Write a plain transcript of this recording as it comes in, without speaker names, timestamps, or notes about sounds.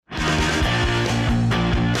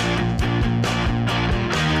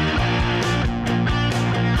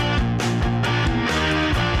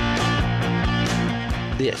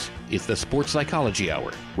This is the Sports Psychology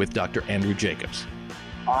Hour with Dr. Andrew Jacobs.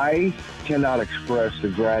 I cannot express the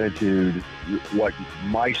gratitude what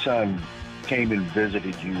my son came and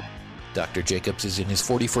visited you. Dr. Jacobs is in his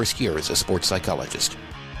 41st year as a sports psychologist.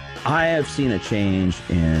 I have seen a change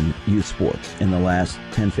in youth sports in the last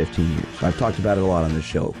 10, 15 years. I've talked about it a lot on this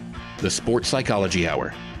show. The Sports Psychology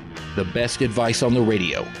Hour. The best advice on the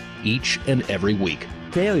radio, each and every week.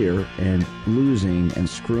 Failure and losing and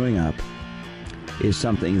screwing up is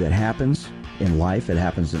something that happens in life. It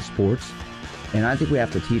happens in sports. And I think we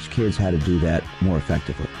have to teach kids how to do that more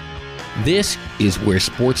effectively. This is where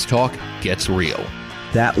sports talk gets real.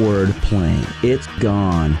 That word playing, it's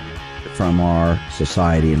gone from our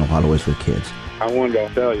society in a lot of ways with kids. I wanted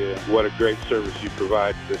to tell you what a great service you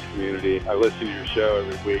provide to this community. I listen to your show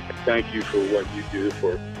every week. Thank you for what you do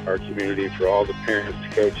for our community, for all the parents,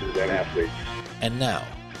 coaches, and athletes. And now,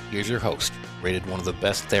 here's your host, rated one of the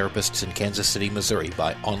best therapists in Kansas City, Missouri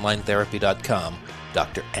by OnlineTherapy.com,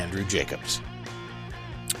 Dr. Andrew Jacobs.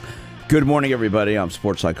 Good morning, everybody. I'm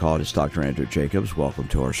sports psychologist Dr. Andrew Jacobs. Welcome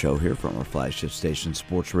to our show here from our flagship station,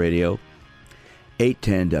 Sports Radio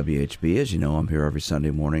 810 WHB. As you know, I'm here every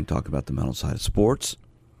Sunday morning talking about the mental side of sports,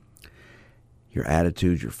 your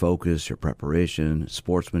attitude, your focus, your preparation,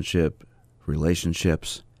 sportsmanship,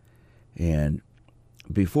 relationships. And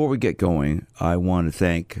before we get going, I want to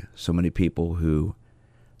thank so many people who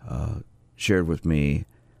shared with me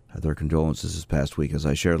their condolences this past week. As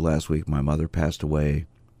I shared last week, my mother passed away,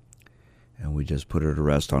 and we just put her to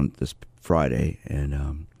rest on this Friday.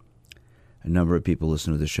 And a number of people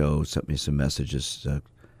listening to the show sent me some messages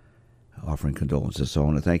offering condolences. So I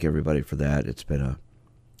want to thank everybody for that. It's been a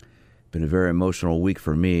very emotional week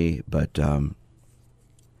for me, but we're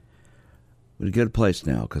in a good place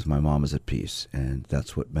now because my mom is at peace, and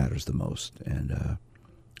that's what matters the most. And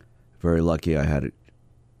very lucky I had a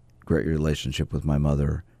great relationship with my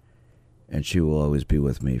mother, and she will always be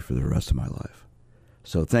with me for the rest of my life.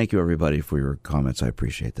 So thank you, everybody, for your comments. I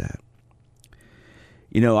appreciate that.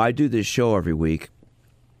 You know, I do this show every week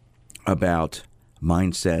about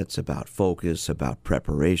mindsets, about focus, about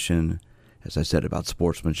preparation. As I said, about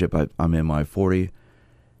sportsmanship. I'm in my 42nd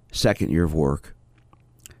year of work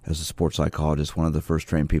as a sports psychologist, one of the first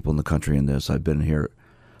trained people in the country in this. I've been here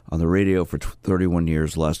on the radio for 31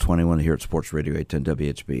 years, the last 21 here at Sports Radio 810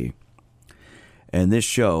 WHB. And this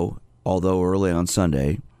show, although early on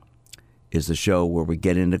Sunday, is the show where we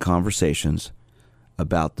get into conversations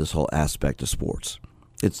about this whole aspect of sports.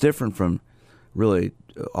 It's different from really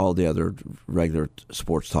all the other regular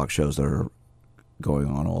sports talk shows that are going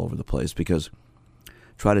on all over the place, because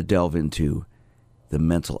try to delve into the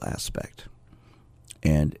mental aspect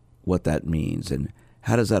and what that means and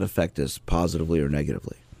how does that affect us positively or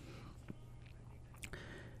negatively.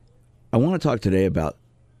 I want to talk today about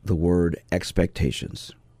the word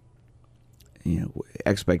expectations. You know,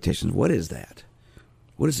 expectations, what is that?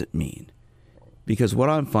 What does it mean? Because what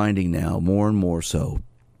I'm finding now, more and more so,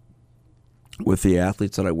 with the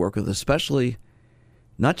athletes that I work with, especially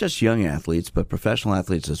not just young athletes, but professional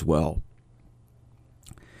athletes as well,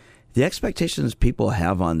 the expectations people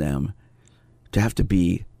have on them to have to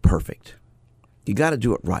be perfect. You got to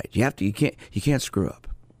do it right. You can't screw up.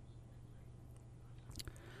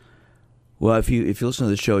 Well, if you listen to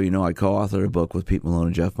the show, you know I co-authored a book with Pete Malone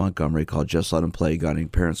and Jeff Montgomery called Just Let Them Play, Guiding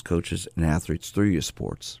Parents, Coaches, and Athletes Through Youth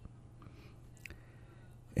Sports.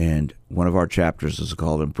 And one of our chapters is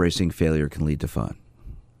called Embracing Failure Can Lead to Fun.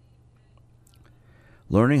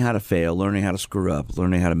 Learning how to fail, learning how to screw up,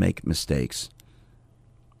 learning how to make mistakes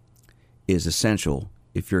is essential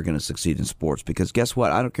if you're going to succeed in sports. Because guess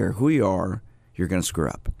what? I don't care who you are, you're going to screw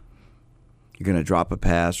up. You're going to drop a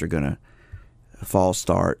pass, you're going to false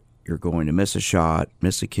start, you're going to miss a shot,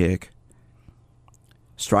 miss a kick,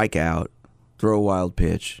 strike out, throw a wild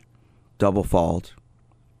pitch, double fault,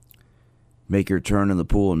 make your turn in the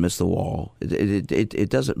pool and miss the wall. It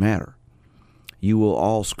doesn't matter. You will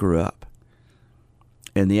all screw up.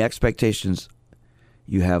 And the expectations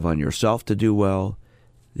you have on yourself to do well,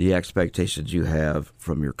 the expectations you have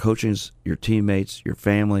from your coaches, your teammates, your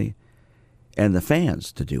family, and the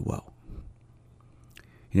fans to do well.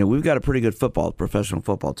 You know, we've got a pretty good professional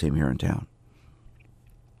football team here in town.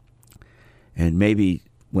 And maybe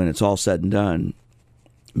when it's all said and done,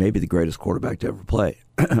 maybe the greatest quarterback to ever play.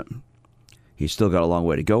 He's still got a long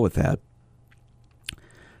way to go with that.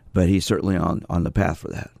 But he's certainly on the path for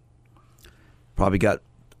that. Probably got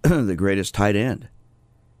the greatest tight end.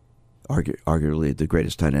 Arguably the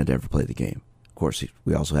greatest tight end to ever play the game. Of course,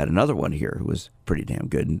 we also had another one here who was pretty damn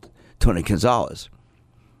good, Tony Gonzalez.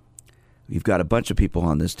 You've got a bunch of people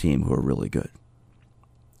on this team who are really good.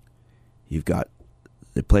 You've got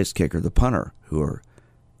the place kicker, the punter, who are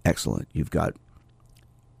excellent. You've got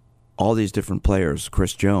all these different players.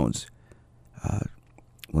 Chris Jones,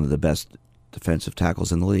 one of the best defensive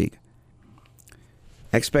tackles in the league.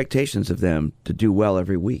 Expectations of them to do well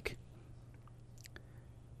every week.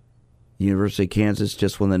 University of Kansas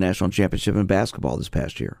just won the national championship in basketball this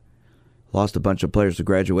past year. Lost a bunch of players to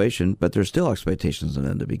graduation, but there's still expectations of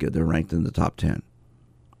them to be good. They're ranked in the top 10.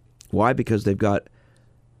 Why? Because they've got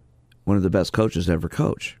one of the best coaches to ever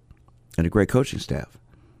coach and a great coaching staff.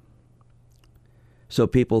 So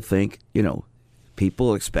people think,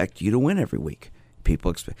 people expect you to win every week.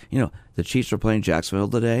 People expect, the Chiefs are playing Jacksonville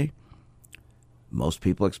today. Most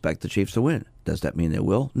people expect the Chiefs to win. Does that mean they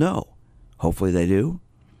will? No. Hopefully they do.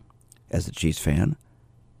 As a Chiefs fan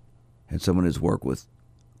and someone who's worked with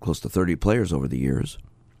close to 30 players over the years,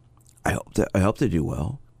 I hope they do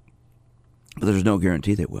well. But there's no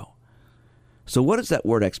guarantee they will. So what does that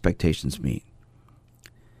word expectations mean?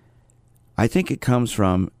 I think it comes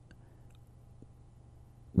from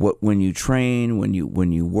when you train, when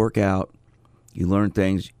you work out, you learn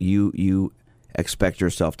things, you expect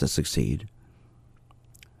yourself to succeed.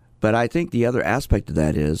 But I think the other aspect of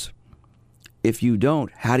that is, if you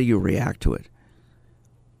don't, how do you react to it?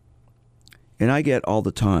 And I get all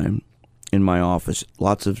the time in my office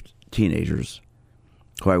lots of teenagers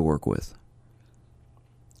who I work with.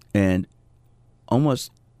 And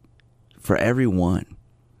almost for every one.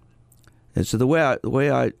 And so the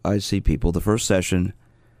way I see people, the first session,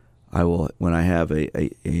 when I have a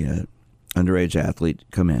underage athlete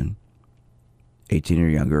come in, 18 or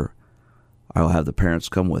younger, I will have the parents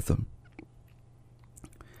come with them.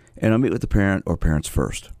 And I'll meet with the parent or parents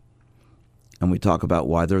first. And we talk about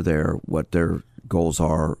why they're there, what their goals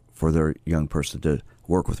are for their young person to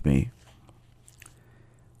work with me,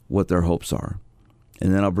 what their hopes are.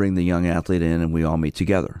 And then I'll bring the young athlete in and we all meet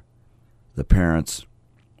together, the parents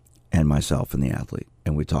and myself and the athlete,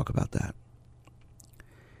 and we talk about that.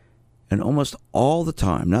 And almost all the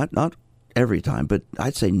time, not every time, but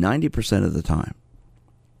I'd say 90% of the time,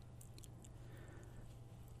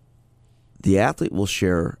 the athlete will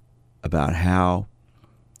share about how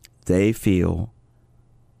they feel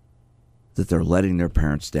that they're letting their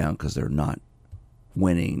parents down because they're not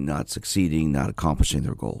winning, not succeeding, not accomplishing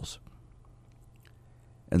their goals.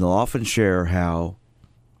 And they'll often share how,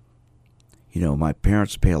 my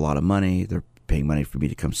parents pay a lot of money. They're paying money for me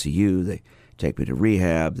to come see you. They take me to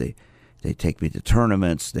rehab. They take me to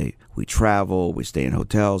tournaments. We travel. We stay in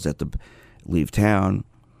hotels. Have to leave town.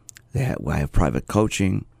 I have private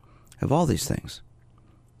coaching. I have all these things.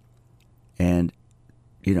 And,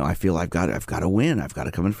 I feel I've got to win. I've got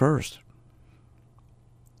to come in first.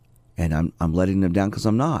 And I'm letting them down because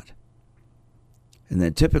I'm not. And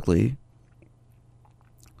then typically,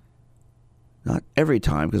 not every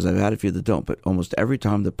time, because I've had a few that don't, but almost every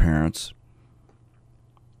time the parents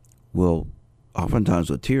will,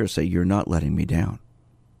 oftentimes with tears, say, "You're not letting me down.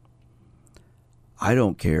 I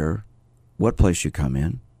don't care what place you come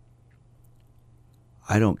in.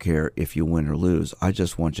 I don't care if you win or lose. I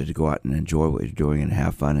just want you to go out and enjoy what you're doing and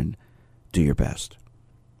have fun and do your best.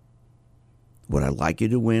 Would I like you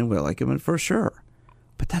to win? Would I like you to win? For sure.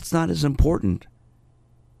 But that's not as important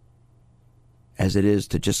as it is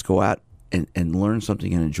to just go out and learn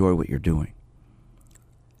something and enjoy what you're doing.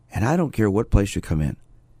 And I don't care what place you come in.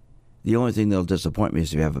 The only thing that'll disappoint me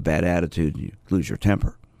is if you have a bad attitude and you lose your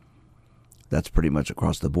temper. That's pretty much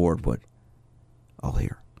across the board what I'll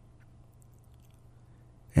hear.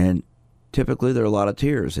 And typically there are a lot of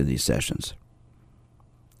tears in these sessions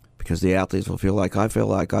because the athletes will feel like I've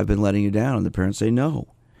been letting you down, and the parents say, "No,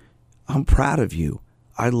 I'm proud of you.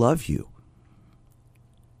 I love you.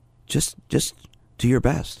 Just do your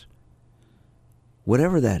best."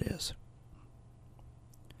 Whatever that is.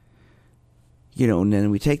 And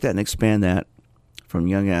then we take that and expand that from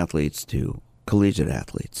young athletes to collegiate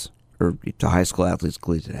athletes, or to high school athletes,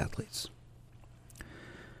 collegiate athletes.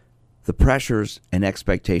 The pressures and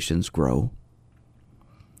expectations grow.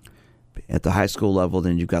 At the high school level,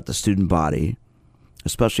 then you've got the student body,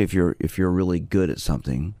 especially if you're really good at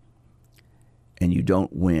something and you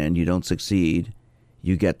don't win, you don't succeed,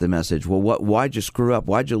 you get the message, "Well, why'd you screw up?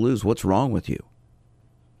 Why'd you lose? What's wrong with you?"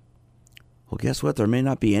 Well, guess what? There may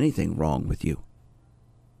not be anything wrong with you.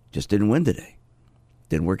 Just didn't win today.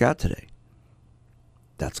 Didn't work out today.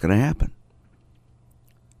 That's going to happen.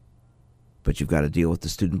 But you've got to deal with the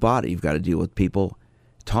student body. You've got to deal with people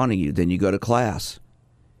taunting you. Then you go to class.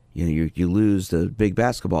 You lose the big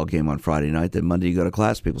basketball game on Friday night. Then Monday you go to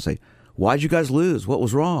class. People say, "Why'd you guys lose? What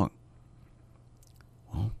was wrong?"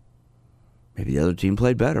 Well, maybe the other team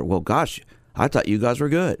played better. "Well, gosh, I thought you guys were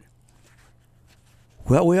good."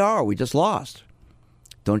 "Well, we are. We just lost."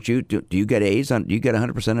 Don't you? Do you get A's on? Do you get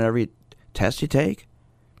 100% on every test you take?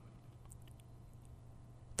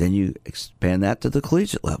 Then you expand that to the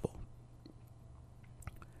collegiate level,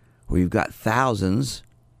 where you've got thousands,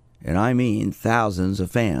 and I mean thousands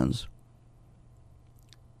of fans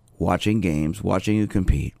watching games, watching you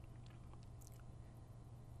compete.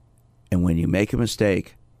 And when you make a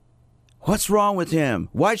mistake, what's wrong with him?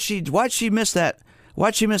 Why'd she miss that?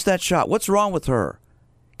 Why'd she miss that shot? What's wrong with her?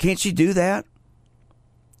 Can't she do that?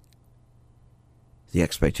 The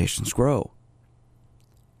expectations grow.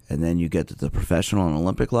 And then you get to the professional and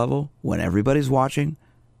Olympic level when everybody's watching.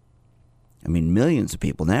 I mean, millions of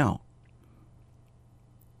people now.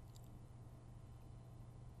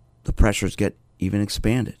 The pressures get even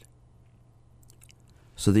expanded.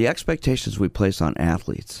 So the expectations we place on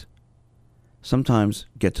athletes sometimes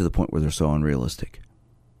get to the point where they're so unrealistic.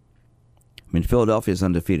 I mean, Philadelphia is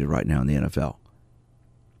undefeated right now in the NFL.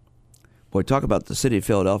 Boy, talk about the city of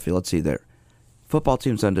Philadelphia. Let's see, their football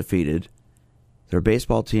team's undefeated. Their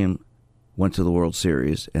baseball team went to the World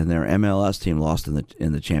Series, and their MLS team lost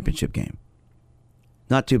in the championship game.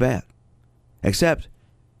 Not too bad. Except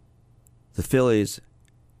the Phillies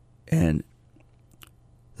and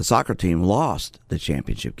the soccer team lost the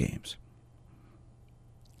championship games.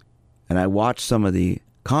 And I watched some of the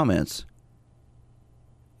comments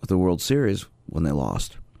of the World Series when they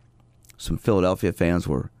lost. Some Philadelphia fans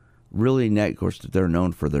were really of course, they're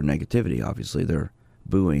known for their negativity, obviously. They're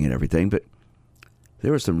booing and everything. But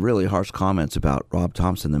there were some really harsh comments about Rob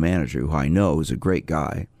Thompson, the manager, who I know is a great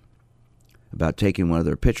guy, about taking one of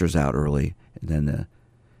their pitchers out early. And then the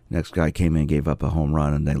next guy came in and gave up a home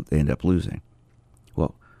run, and they ended up losing.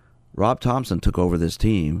 Well, Rob Thompson took over this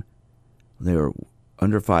team. They were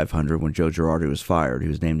under 500 when Joe Girardi was fired. He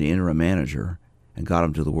was named the interim manager and got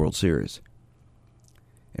them to the World Series.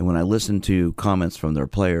 And when I listened to comments from their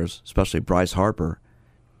players, especially Bryce Harper,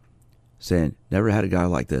 saying, never had a guy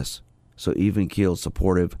like this. So even-keeled,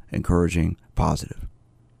 supportive, encouraging, positive.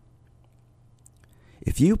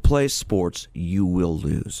 If you play sports, you will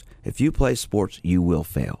lose. If you play sports, you will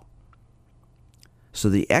fail. So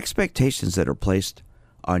the expectations that are placed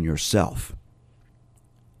on yourself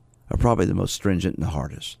are probably the most stringent and the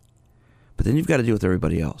hardest. But then you've got to deal with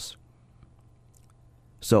everybody else.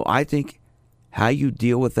 So I think how you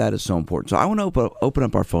deal with that is so important. So I want to open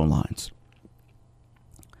up our phone lines.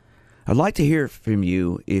 I'd like to hear from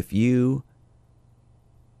you if you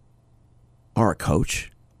are a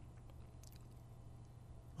coach.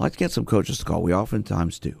 I'd like to get some coaches to call. We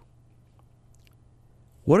oftentimes do.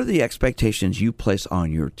 What are the expectations you place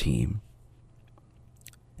on your team?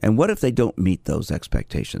 And what if they don't meet those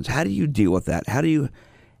expectations? How do you deal with that? How do you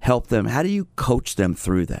help them? How do you coach them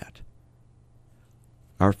through that?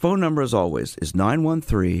 Our phone number, as always, is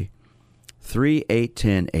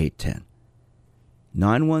 913-381-810.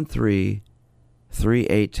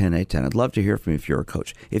 913-381-810. I'd love to hear from you if you're a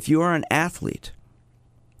coach. If you are an athlete,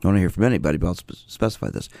 I don't want to hear from anybody, but I'll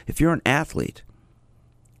specify this. If you're an athlete,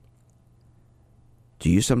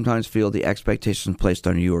 do you sometimes feel the expectations placed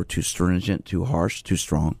on you are too stringent, too harsh, too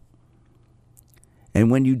strong?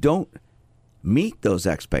 And when you don't meet those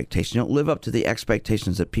expectations, you don't live up to the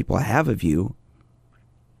expectations that people have of you,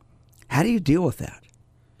 how do you deal with that?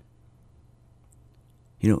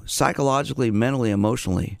 You know, psychologically, mentally,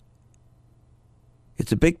 emotionally,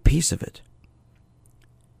 it's a big piece of it.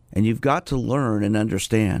 And you've got to learn and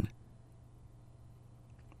understand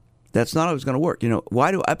that's not always going to work. You know,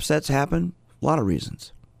 why do upsets happen? A lot of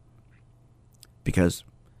reasons. Because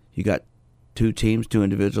you got two teams, two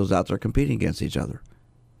individuals out there competing against each other.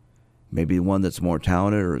 Maybe one that's more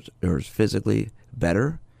talented or is physically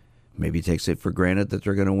better. Maybe takes it for granted that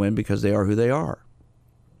they're going to win because they are who they are.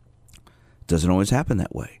 Doesn't always happen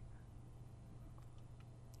that way.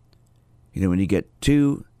 You know, when you get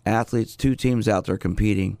two athletes, two teams out there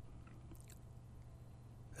competing,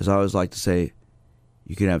 as I always like to say,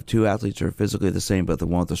 you can have two athletes who are physically the same, but the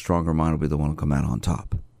one with the stronger mind will be the one who will come out on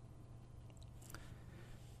top.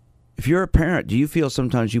 If you're a parent, do you feel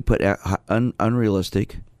sometimes you put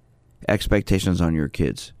unrealistic expectations on your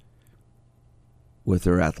kids? With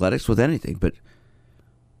their athletics, with anything, but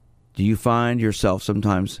do you find yourself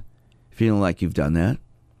sometimes feeling like you've done that?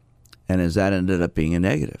 And has that ended up being a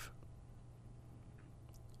negative?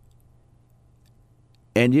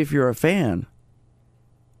 And if you're a fan,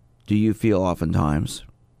 do you feel oftentimes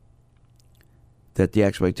that the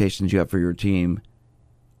expectations you have for your team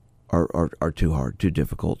are too hard, too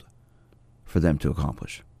difficult for them to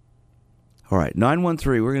accomplish? All right,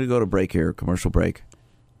 913, we're going to go to break here, commercial break.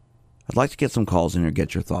 I'd like to get some calls in here,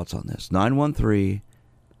 get your thoughts on this.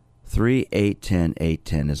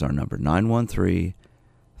 913-381-810 is our number.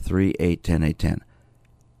 913-381-810.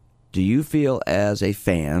 Do you feel as a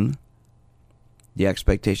fan the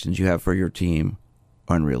expectations you have for your team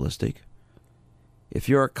are unrealistic? If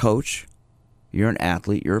you're a coach, you're an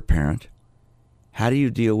athlete, you're a parent, how do you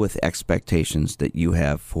deal with expectations that you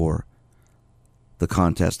have for the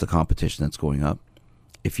contest, the competition that's going up,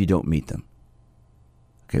 if you don't meet them?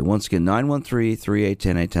 Okay, once again,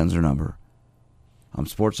 913-381-0810 is our number. I'm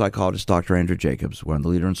sports psychologist Dr. Andrew Jacobs. We're on the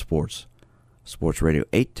Leader in Sports, Sports Radio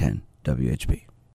 810 WHB.